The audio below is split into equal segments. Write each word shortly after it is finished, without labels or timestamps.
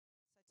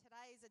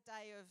is a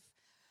day of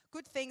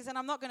good things, and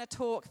I'm not going to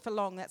talk for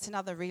long. That's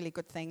another really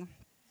good thing.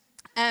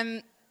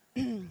 But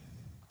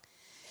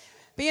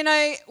you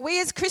know,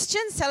 we as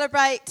Christians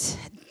celebrate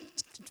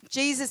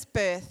Jesus'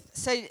 birth.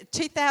 So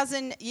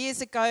 2,000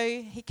 years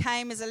ago, he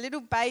came as a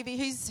little baby.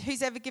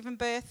 Who's ever given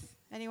birth?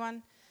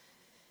 Anyone?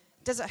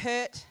 Does it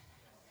hurt?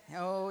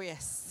 Oh,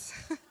 yes.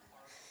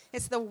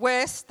 It's the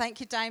worst. Thank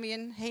you,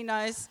 Damien. He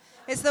knows.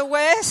 It's the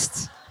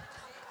worst.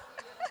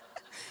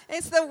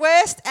 It's the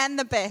worst and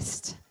the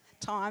best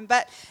time.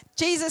 But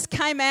Jesus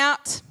came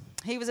out.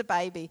 He was a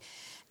baby.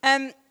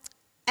 And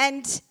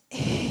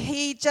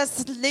he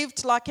just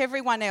lived like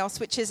everyone else,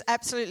 which is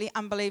absolutely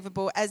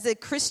unbelievable. As a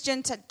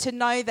Christian, to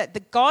know that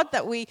the God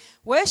that we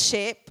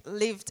worship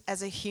lived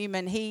as a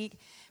human. He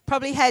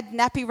probably had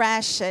nappy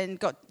rash and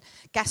got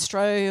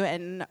gastro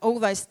and all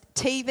those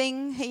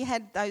teething. He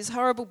had those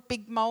horrible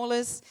big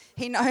molars.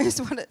 He knows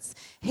what it's...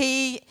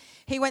 He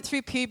went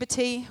through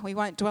puberty. We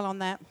won't dwell on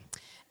that.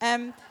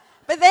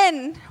 But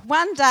then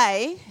one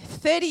day,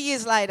 30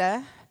 years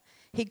later,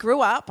 he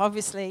grew up,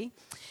 obviously.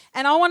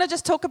 And I want to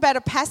just talk about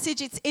a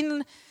passage. It's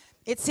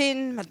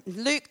in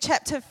Luke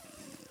chapter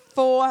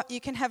 4. You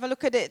can have a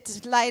look at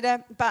it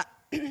later. But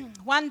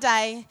one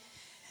day,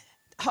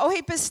 a whole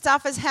heap of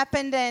stuff has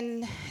happened,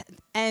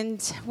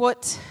 and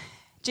what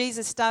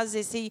Jesus does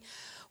is he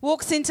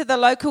walks into the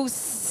local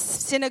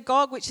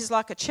synagogue, which is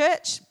like a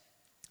church,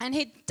 and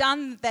he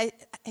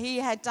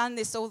had done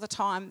this all the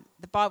time.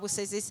 The Bible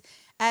says this,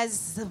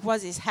 as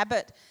was his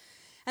habit.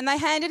 And they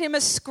handed him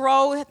a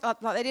scroll. Like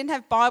they didn't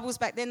have Bibles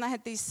back then. They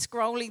had these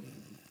scrolly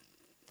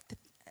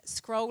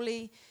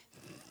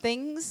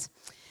things.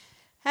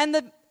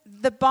 And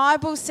the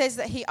Bible says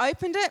that he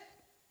opened it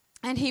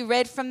and he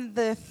read from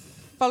the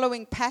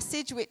following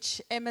passage,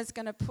 which Emma's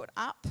going to put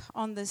up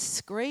on the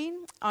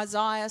screen,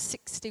 Isaiah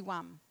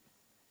 61.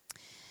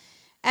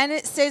 And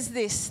it says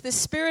this: "The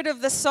Spirit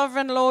of the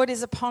Sovereign Lord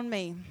is upon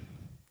me,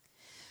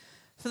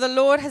 for the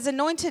Lord has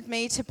anointed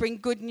me to bring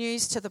good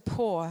news to the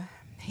poor.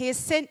 He has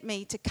sent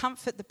me to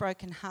comfort the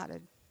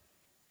brokenhearted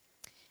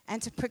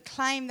and to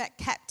proclaim that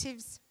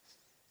captives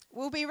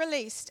will be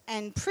released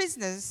and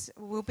prisoners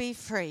will be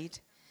freed.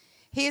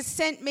 He has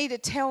sent me to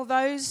tell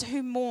those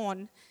who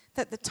mourn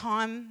that the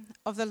time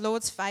of the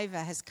Lord's favour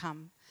has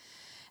come."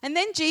 And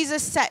then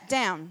Jesus sat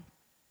down,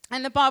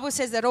 and the Bible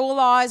says that all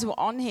eyes were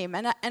on him.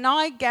 And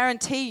I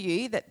guarantee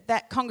you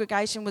that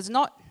congregation was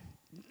not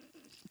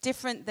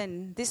different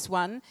than this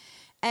one.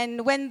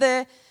 And when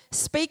the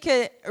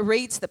speaker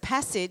reads the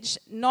passage,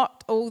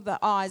 not all the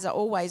eyes are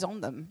always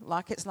on them.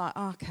 Like it's like,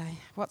 oh, okay,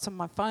 what's on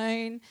my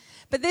phone?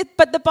 But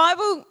the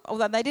Bible,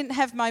 although they didn't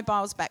have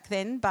mobiles back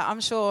then, but I'm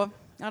sure,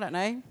 I don't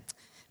know,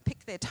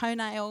 pick their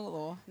toenail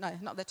or, no,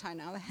 not their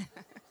toenail.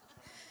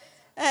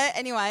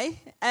 Anyway,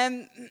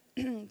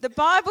 the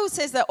Bible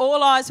says that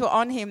all eyes were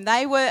on him.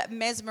 They were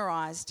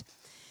mesmerised.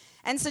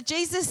 And so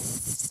Jesus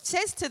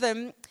says to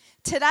them,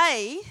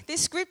 today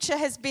this scripture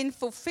has been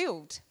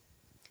fulfilled.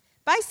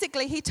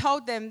 Basically, he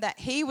told them that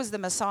he was the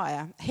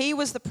Messiah. He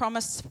was the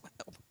promised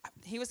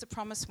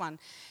one.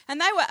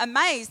 And they were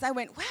amazed. They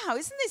went, wow,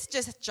 isn't this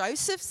just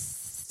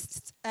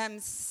Joseph's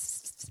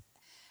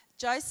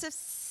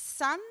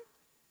son?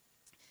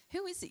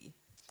 Who is he?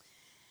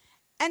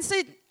 And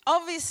so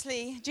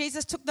obviously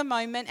Jesus took the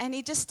moment and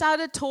he just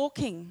started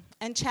talking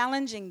and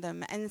challenging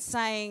them and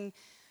saying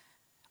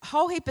a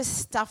whole heap of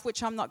stuff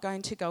which I'm not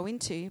going to go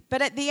into.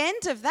 But at the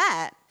end of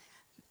that,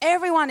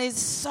 everyone is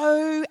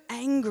so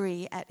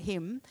angry at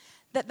him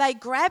that they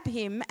grab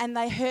him and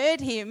they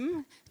herd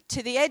him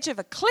to the edge of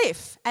a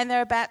cliff and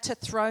they're about to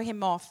throw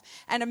him off.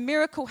 And a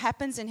miracle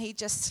happens and he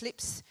just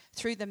slips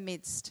through the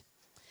midst.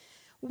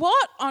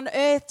 What on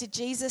earth did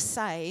Jesus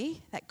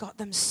say that got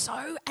them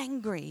so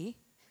angry?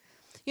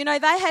 You know,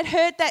 they had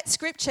heard that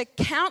scripture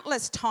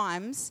countless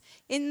times.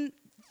 In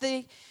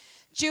the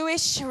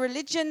Jewish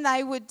religion,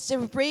 they would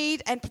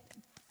read, and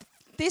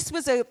this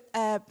was a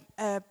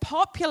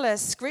popular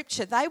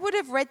scripture. They would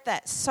have read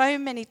that so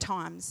many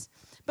times.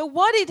 But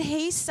what did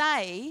he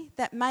say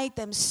that made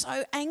them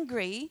so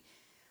angry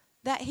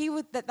that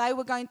they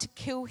were going to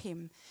kill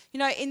him? You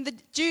know, in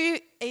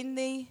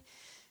the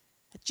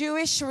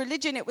Jewish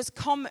religion, it was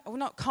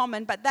not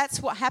common, but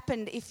that's what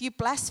happened. If you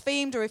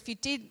blasphemed or if you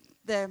did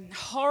the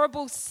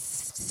horrible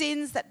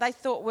sins that they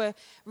thought were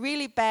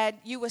really bad,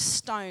 you were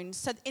stoned.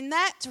 So in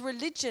that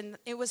religion,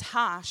 it was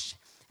harsh,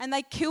 and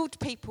they killed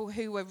people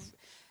who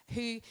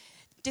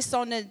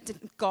dishonoured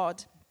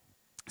God.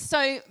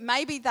 So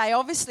maybe they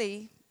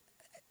obviously,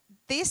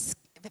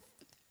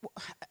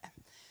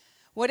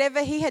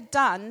 whatever he had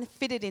done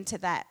fitted into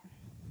that.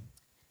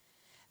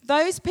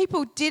 Those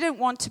people didn't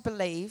want to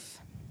believe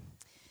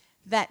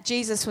that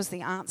Jesus was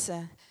the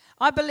answer.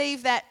 I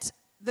believe that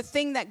the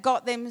thing that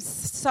got them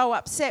so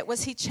upset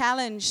was he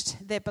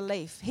challenged their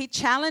belief. He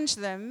challenged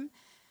them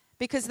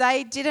because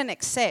they didn't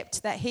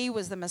accept that he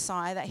was the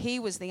Messiah, that he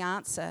was the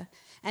answer.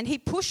 And he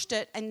pushed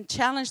it and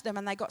challenged them,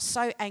 and they got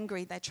so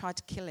angry they tried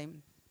to kill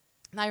him.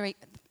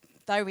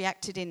 They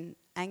reacted in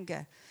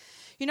anger.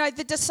 You know,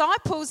 the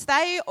disciples,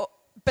 they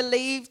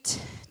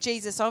believed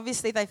Jesus.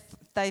 Obviously, they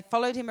they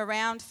followed him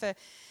around for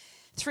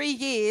 3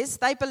 years,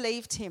 they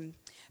believed him.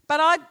 But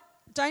I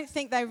don't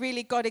think they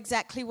really got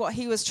exactly what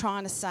he was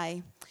trying to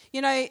say.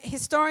 You know,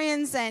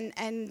 historians and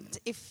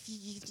if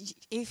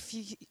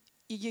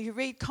you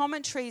read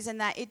commentaries and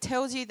that, it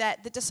tells you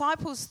that the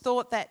disciples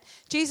thought that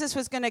Jesus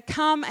was going to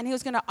come and he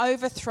was going to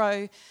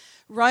overthrow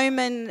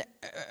Roman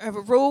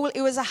rule.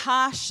 It was a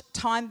harsh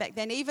time back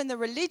then. Even the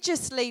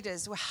religious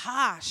leaders were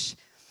harsh.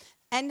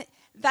 And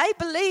they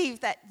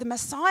believed that the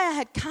Messiah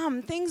had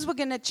come, things were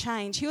going to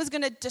change. He was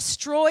going to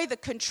destroy the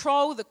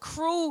control, the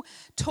cruel,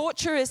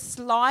 torturous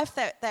life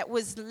that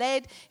was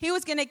led. He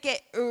was going to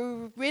get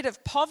rid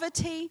of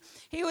poverty.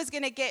 He was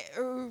going to get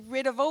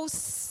rid of all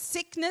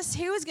sickness.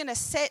 He was going to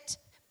set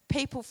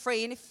people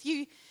free. And if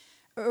you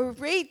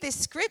read this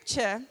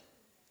scripture,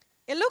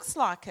 it looks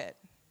like it.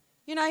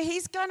 You know,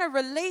 he's going to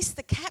release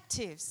the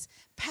captives.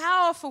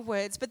 Powerful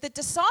words. But the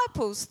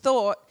disciples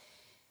thought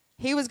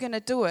he was going to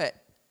do it.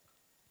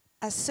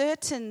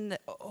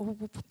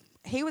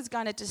 He was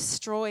going to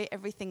destroy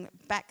everything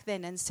back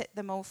then and set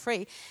them all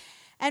free.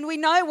 And we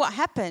know what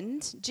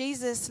happened.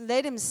 Jesus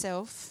let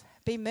himself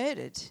be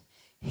murdered.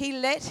 He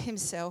let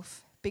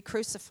himself be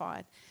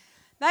crucified.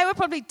 They were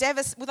probably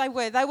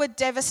they were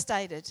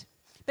devastated.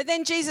 But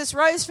then Jesus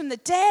rose from the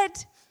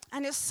dead,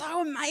 and it was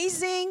so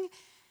amazing.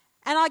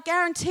 And I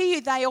guarantee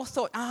you they all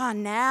thought,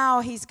 now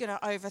he's going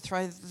to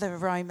overthrow the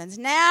Romans.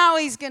 Now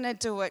he's going to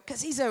do it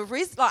because he's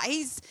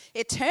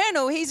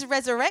eternal. He's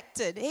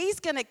resurrected.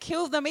 He's going to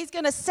kill them. He's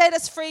going to set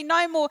us free.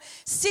 No more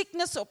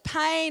sickness or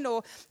pain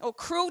or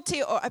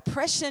cruelty or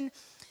oppression.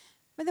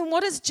 But then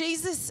what does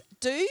Jesus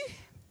do?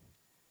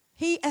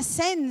 He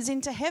ascends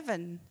into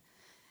heaven.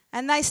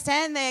 And they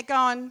stand there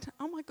going,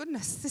 oh my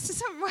goodness, this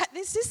isn't right.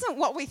 This isn't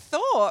what we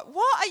thought.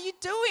 What are you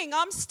doing?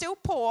 I'm still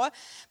poor.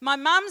 My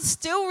mum's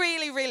still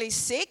really, really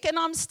sick, and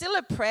I'm still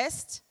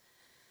oppressed.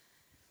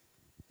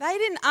 They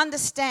didn't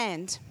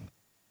understand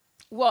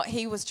what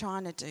he was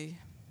trying to do.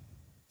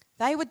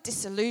 They were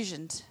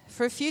disillusioned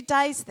for a few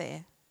days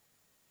there.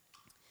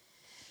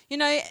 You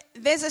know,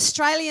 there's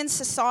Australian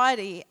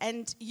society,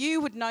 and you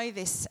would know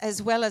this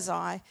as well as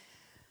I.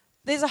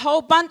 There's a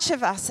whole bunch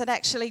of us that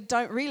actually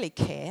don't really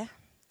care.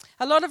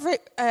 A lot of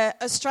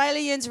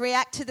Australians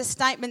react to the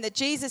statement that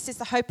Jesus is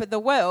the hope of the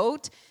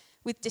world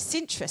with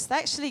disinterest. They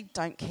actually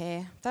don't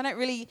care. They don't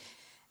really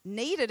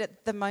need it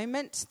at the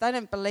moment. They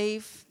don't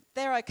believe.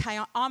 They're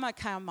okay. I'm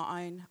okay on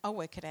my own. I'll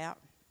work it out.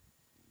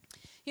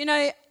 You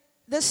know,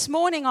 this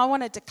morning I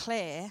want to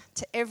declare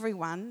to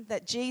everyone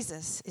that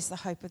Jesus is the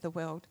hope of the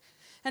world.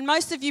 And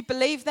most of you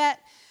believe that.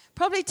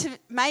 Probably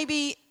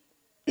maybe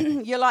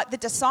you're like the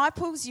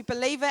disciples. You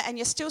believe it and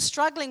you're still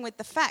struggling with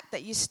the fact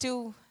that you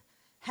still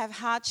have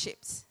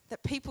hardships,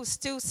 that people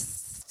still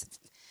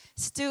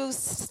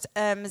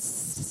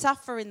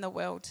suffer in the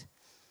world.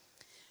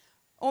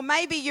 Or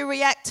maybe you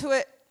react to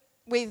it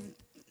with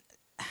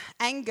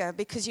anger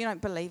because you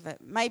don't believe it.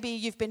 Maybe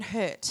you've been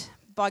hurt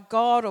by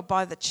God or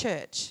by the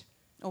church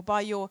or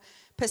by your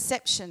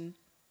perception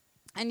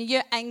and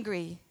you're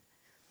angry.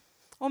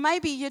 Or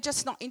maybe you're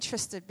just not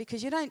interested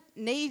because you don't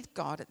need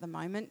God at the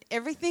moment.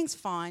 Everything's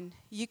fine.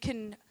 You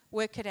can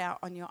work it out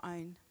on your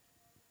own.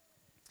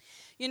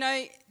 You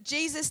know,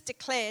 Jesus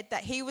declared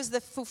that he was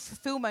the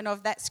fulfilment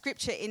of that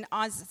scripture in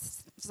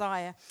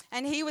Isaiah.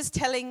 And he was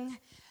telling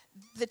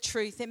the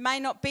truth. It may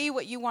not be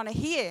what you want to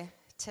hear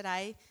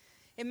today.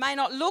 It may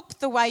not look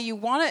the way you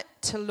want it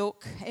to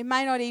look. It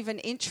may not even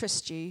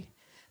interest you.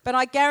 But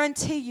I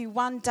guarantee you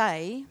one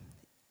day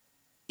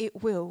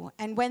it will.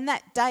 And when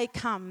that day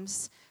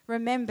comes,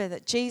 remember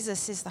that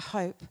Jesus is the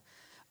hope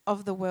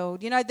of the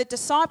world. You know, the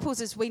disciples,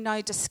 as we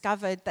know,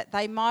 discovered that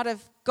they might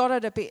have got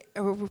it a bit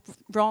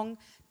wrong.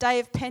 Day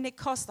of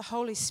Pentecost, the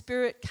Holy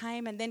Spirit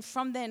came, and then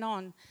from then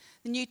on,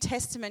 the New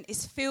Testament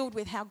is filled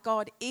with how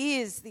God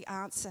is the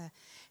answer,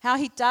 how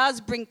he does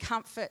bring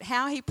comfort,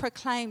 how he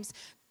proclaims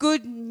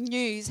good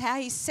news, how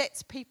he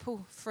sets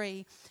people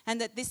free, and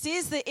that this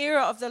is the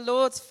era of the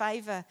Lord's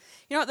favour.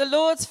 You know what the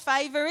Lord's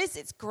favour is?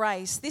 It's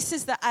grace. This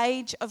is the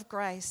age of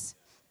grace.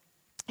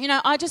 You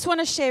know, I just want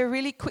to share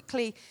really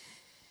quickly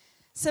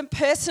some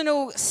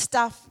personal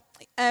stuff.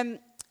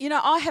 You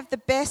know, I have the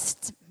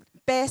best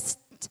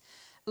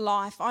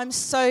life. I'm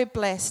so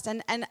blessed,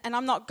 and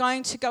I'm not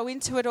going to go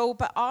into it all,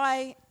 but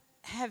I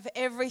have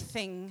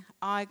everything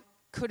I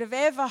could have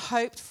ever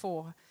hoped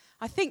for.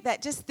 I think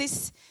that just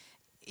this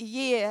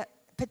year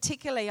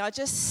particularly, I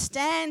just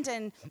stand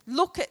and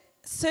look at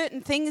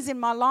certain things in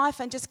my life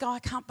and just go, I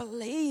can't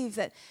believe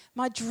that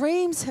my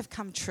dreams have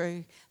come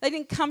true. They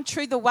didn't come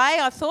true the way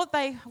I thought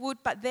they would,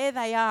 but there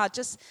they are.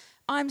 Just,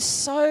 I'm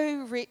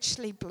so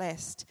richly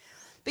blessed.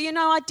 But you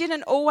know, I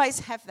didn't always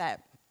have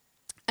that.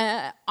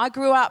 I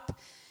grew up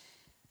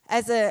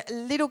as a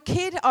little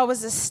kid, I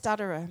was a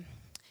stutterer.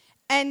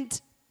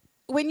 And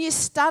when you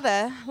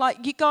stutter,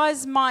 like you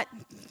guys might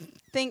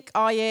think,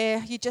 oh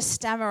yeah, you just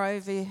stammer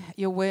over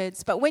your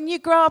words. But when you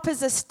grow up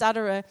as a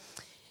stutterer,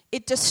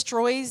 it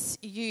destroys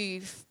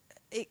you.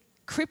 It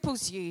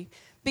cripples you.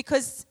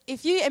 Because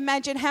if you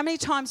imagine how many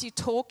times you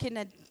talk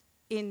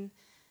in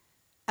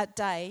a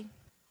day,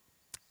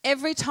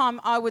 every time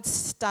I would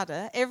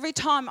stutter, every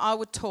time I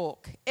would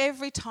talk,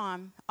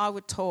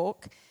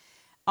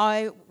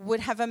 I would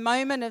have a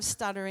moment of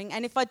stuttering.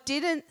 And if I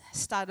didn't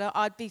stutter,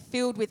 I'd be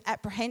filled with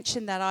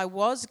apprehension that I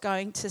was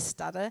going to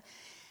stutter.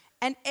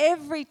 And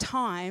every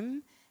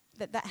time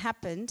that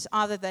happened,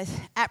 either the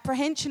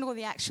apprehension or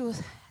the actual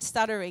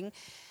stuttering,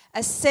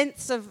 a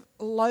sense of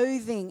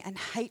loathing and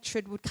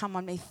hatred would come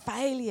on me,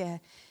 failure.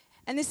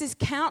 And this is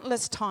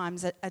countless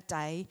times a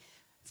day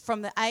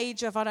from the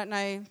age of, I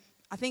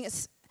think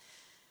it's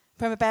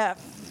from about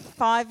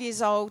 5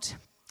 years old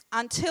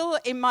until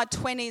in my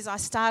 20s I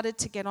started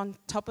to get on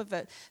top of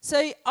it.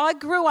 So I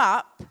grew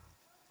up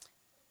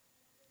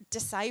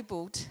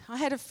disabled. I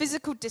had a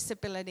physical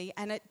disability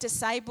and it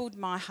disabled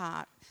my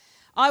heart.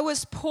 I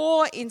was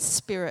poor in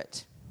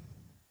spirit.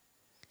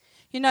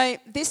 You know,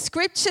 this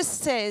scripture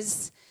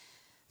says,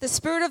 the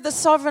Spirit of the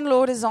Sovereign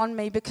Lord is on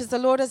me because the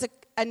Lord has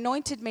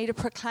anointed me to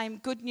proclaim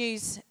good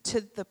news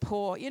to the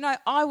poor. You know,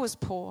 I was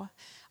poor.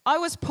 I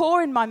was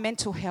poor in my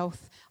mental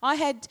health. I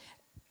had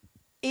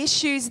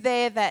issues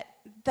there that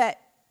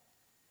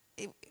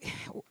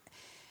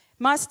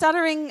my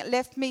stuttering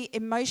left me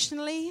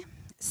emotionally,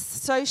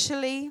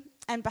 socially,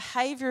 and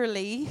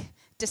behaviourally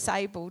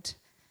disabled.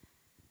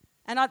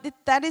 And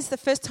that is the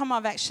first time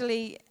I've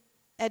actually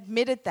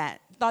admitted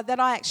that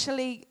I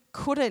actually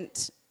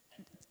couldn't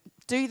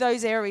do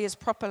those areas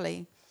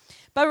properly.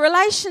 But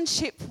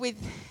relationship with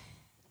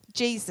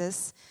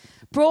Jesus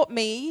brought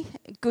me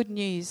good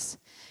news.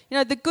 You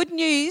know, the good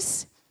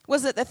news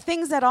was that the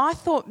things that I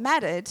thought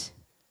mattered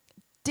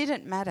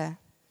didn't matter.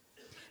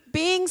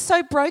 Being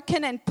so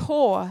broken and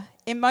poor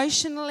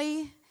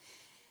emotionally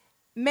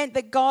meant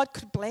that God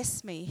could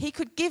bless me. He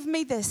could give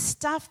me the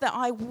stuff that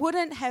I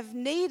wouldn't have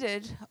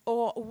needed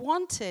or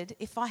wanted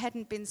if I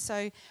hadn't been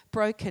so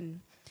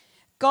broken.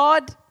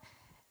 God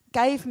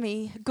gave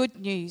me good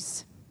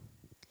news.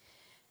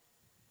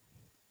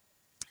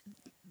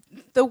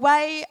 The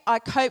way I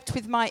coped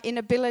with my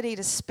inability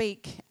to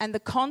speak and the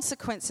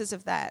consequences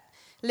of that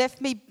left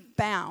me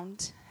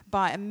bound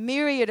by a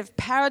myriad of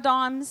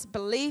paradigms,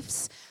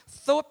 beliefs,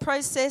 thought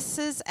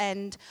processes,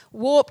 and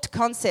warped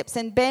concepts.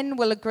 And Ben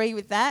will agree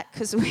with that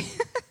because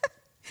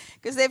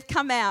they've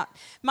come out.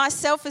 My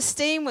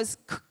self-esteem was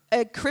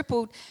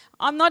crippled.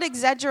 I'm not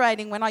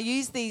exaggerating when I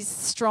use these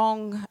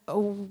strong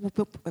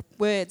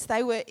words.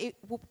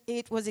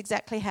 It was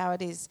exactly how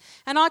it is.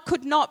 And I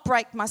could not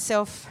break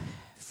myself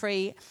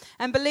free.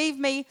 And believe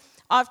me,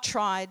 I've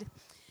tried.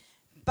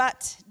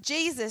 But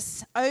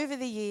Jesus, over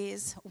the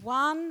years,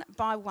 one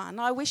by one,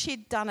 I wish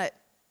he'd done it.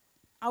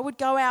 I would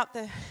go out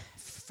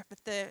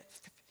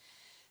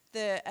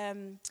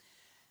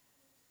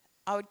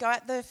I would go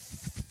out the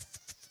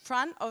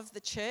front of the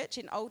church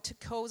in altar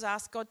calls,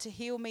 ask God to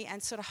heal me,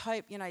 and sort of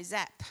hope,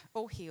 zap,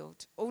 all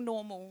healed, all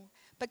normal.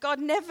 But God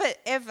never,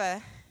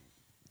 ever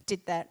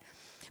did that.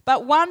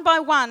 But one by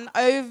one,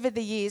 over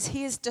the years,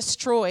 he has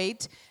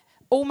destroyed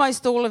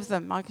almost all of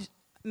them.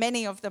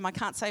 Many of them, I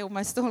can't say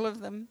almost all of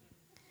them.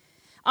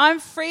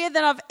 I'm freer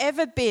than I've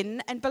ever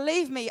been, and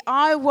believe me,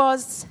 I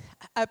was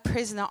a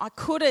prisoner. I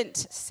couldn't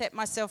set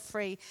myself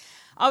free.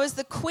 I was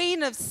the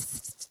queen of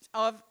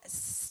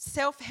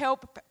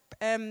self-help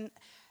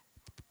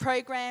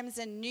programs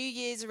and New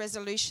Year's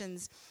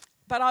resolutions,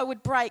 but I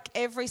would break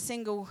every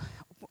single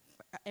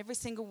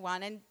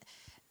one. And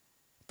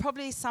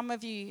probably some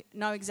of you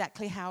know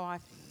exactly how I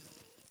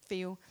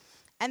feel.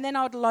 And then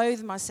I would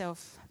loathe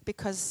myself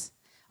because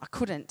I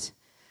couldn't.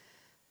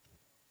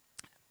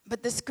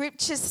 But the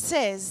scripture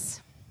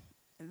says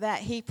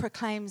that he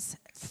proclaims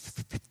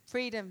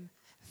freedom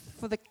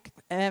for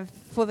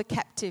the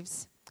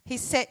captives. He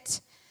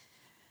set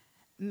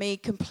me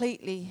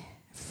completely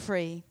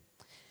free.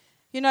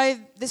 You know,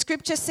 the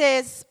scripture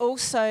says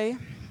also,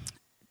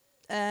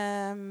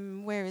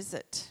 where is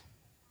it?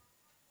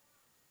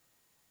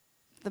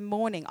 The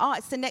morning. Oh,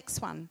 it's the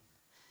next one.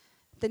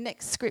 The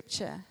next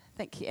scripture.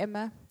 Thank you,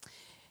 Emma.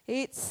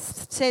 It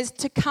says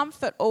to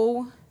comfort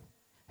all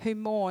who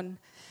mourn.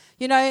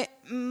 You know,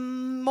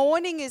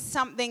 mourning is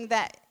something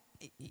that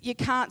you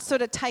can't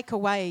sort of take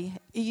away.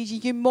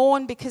 You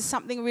mourn because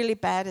something really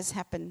bad has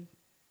happened.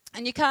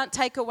 And you can't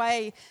take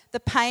away the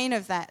pain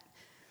of that.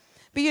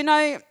 But you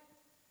know,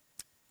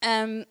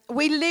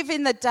 we live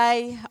in the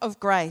day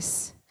of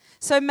grace.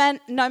 So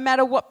no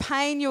matter what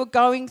pain you're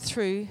going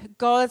through,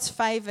 God's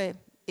favour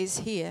is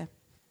here.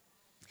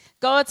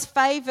 God's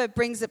favour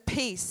brings a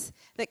peace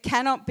that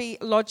cannot be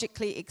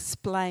logically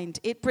explained.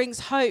 It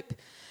brings hope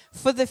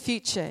for the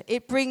future.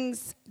 It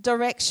brings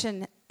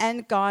direction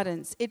and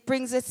guidance. It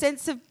brings a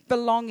sense of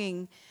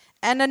belonging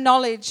and a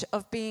knowledge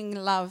of being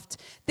loved.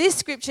 This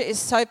scripture is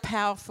so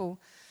powerful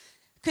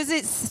because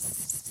it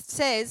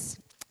says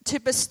to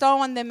bestow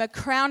on them a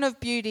crown of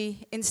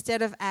beauty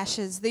instead of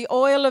ashes, the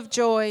oil of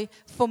joy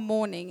for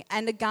mourning,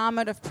 and a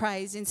garment of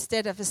praise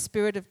instead of a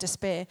spirit of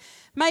despair.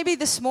 Maybe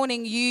this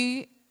morning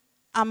you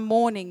are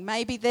mourning.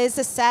 Maybe there's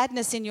a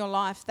sadness in your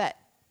life that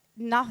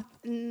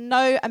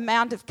no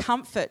amount of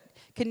comfort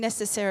can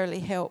necessarily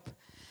help.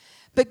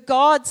 But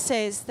God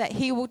says that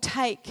he will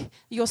take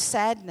your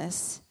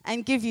sadness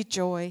and give you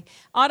joy.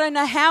 I don't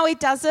know how he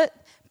does it,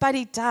 but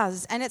he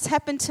does. And it's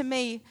happened to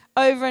me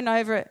over and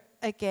over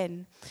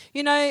again.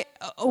 You know,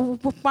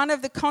 one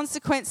of the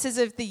consequences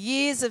of the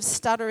years of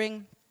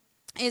stuttering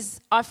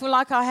is I feel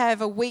like I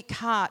have a weak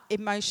heart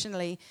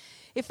emotionally.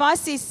 If I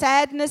see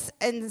sadness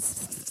and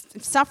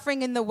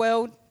suffering in the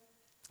world,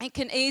 it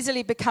can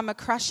easily become a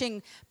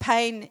crushing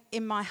pain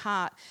in my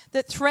heart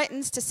that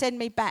threatens to send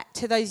me back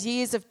to those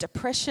years of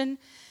depression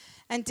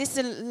and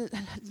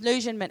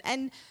disillusionment.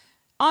 And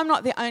I'm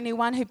not the only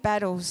one who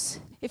battles.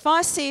 If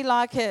I see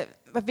like a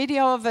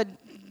video of a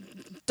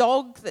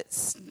dog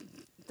that's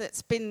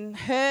been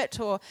hurt,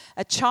 or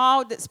a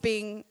child that's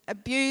being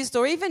abused,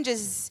 or even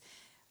just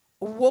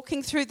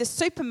walking through the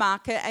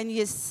supermarket and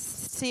you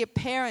see a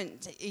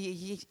parent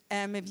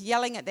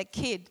yelling at their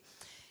kid,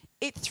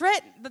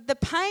 the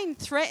pain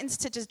threatens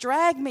to just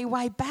drag me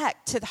way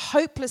back to the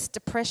hopeless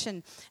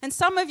depression. And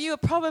some of you are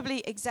probably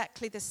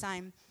exactly the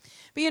same.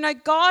 But you know,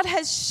 God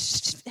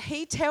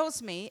he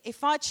tells me,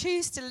 if I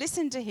choose to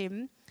listen to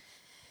him,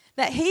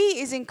 that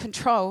he is in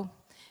control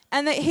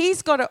and that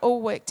he's got it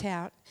all worked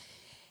out.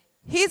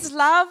 His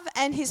love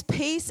and his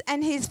peace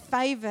and his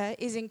favor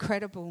is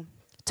incredible.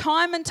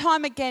 Time and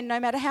time again,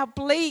 no matter how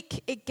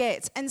bleak it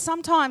gets, and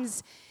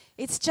sometimes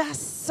it's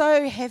just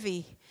so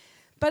heavy.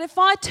 But if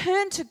I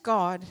turn to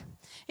God,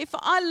 if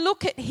I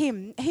look at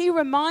him, he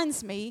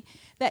reminds me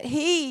that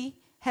he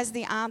has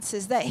the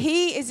answers, that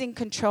he is in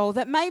control,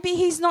 that maybe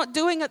he's not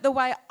doing it the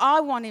way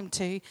I want him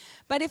to.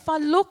 But if I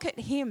look at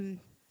him,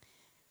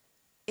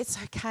 it's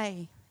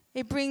okay.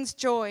 It brings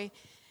joy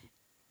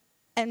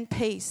and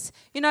peace.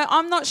 You know,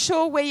 I'm not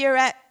sure where you're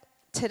at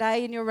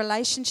today in your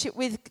relationship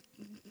with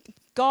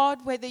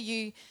God, whether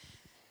you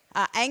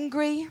are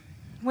angry,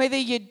 whether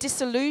you're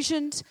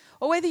disillusioned,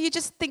 or whether you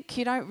just think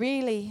you don't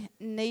really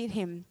need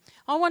him.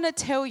 I want to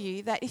tell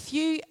you that if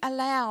you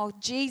allow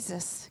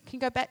Jesus, can you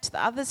go back to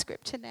the other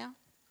scripture now,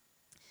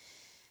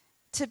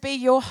 to be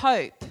your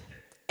hope,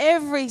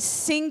 every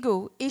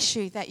single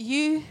issue that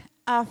you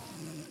are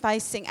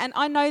facing, and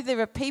I know there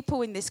are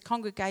people in this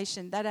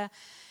congregation that are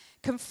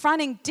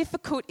confronting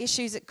difficult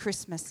issues at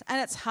Christmas, and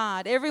it's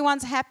hard.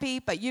 Everyone's happy,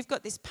 but you've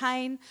got this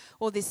pain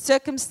or this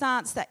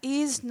circumstance that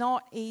is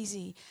not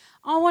easy.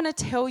 I want to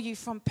tell you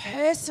from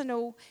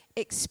personal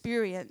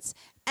experience,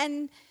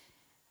 and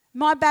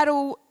my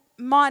battle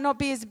might not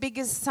be as big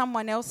as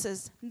someone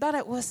else's, but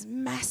it was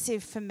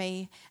massive for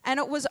me, and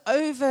it was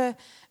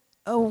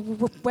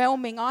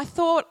overwhelming. I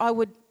thought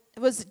it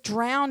was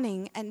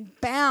drowning and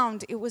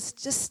bound. It was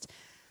just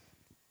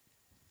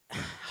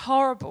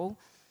horrible.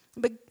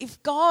 But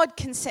if God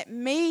can set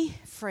me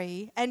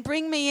free and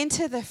bring me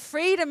into the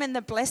freedom and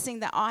the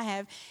blessing that I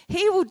have,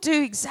 he will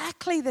do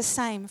exactly the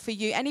same for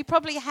you. And he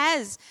probably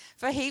has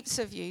for heaps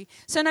of you.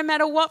 So no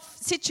matter what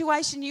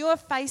situation you are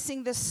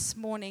facing this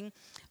morning,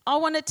 I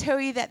want to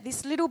tell you that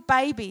this little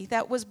baby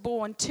that was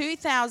born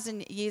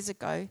 2,000 years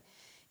ago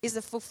is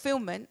the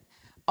fulfillment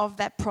of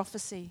that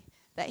prophecy,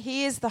 that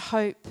he is the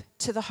hope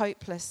to the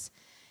hopeless.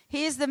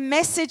 He is the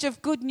message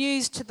of good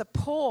news to the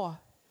poor.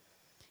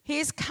 He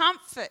is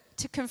comfort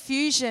to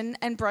confusion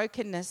and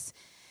brokenness.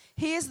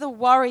 He is the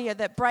warrior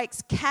that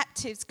breaks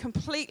captives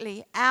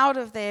completely out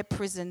of their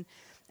prison.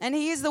 And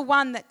he is the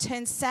one that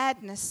turns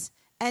sadness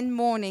and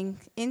mourning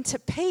into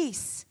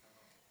peace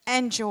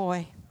and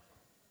joy.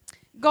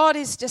 God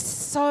is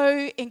just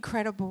so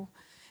incredible.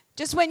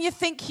 Just when you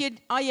think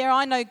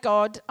I know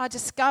God, I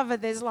discover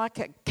there's like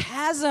a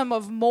chasm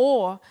of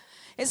more.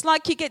 It's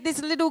like you get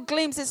this little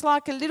glimpse. It's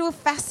like a little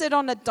facet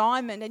on a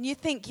diamond. And you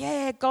think,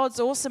 yeah, God's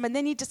awesome. And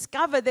then you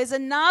discover there's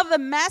another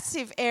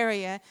massive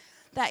area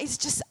that is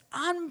just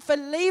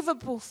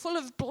unbelievable, full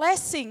of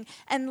blessing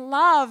and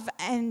love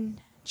and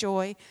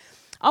joy.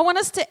 I want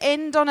us to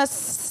end on a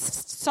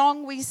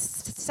song. We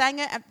sang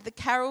it at the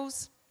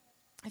carols.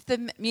 If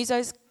the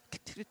musos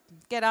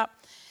get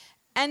up.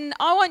 And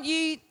I want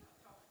you,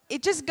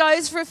 it just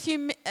goes for a few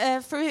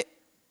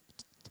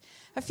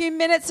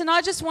minutes, and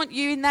I just want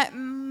you in that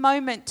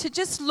moment to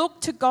just look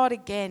to God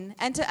again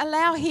and to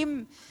allow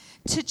him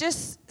to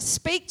just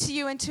speak to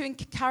you and to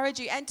encourage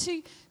you and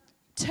to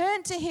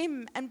turn to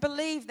him and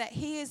believe that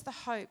he is the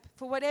hope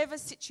for whatever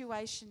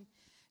situation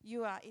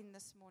you are in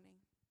this morning.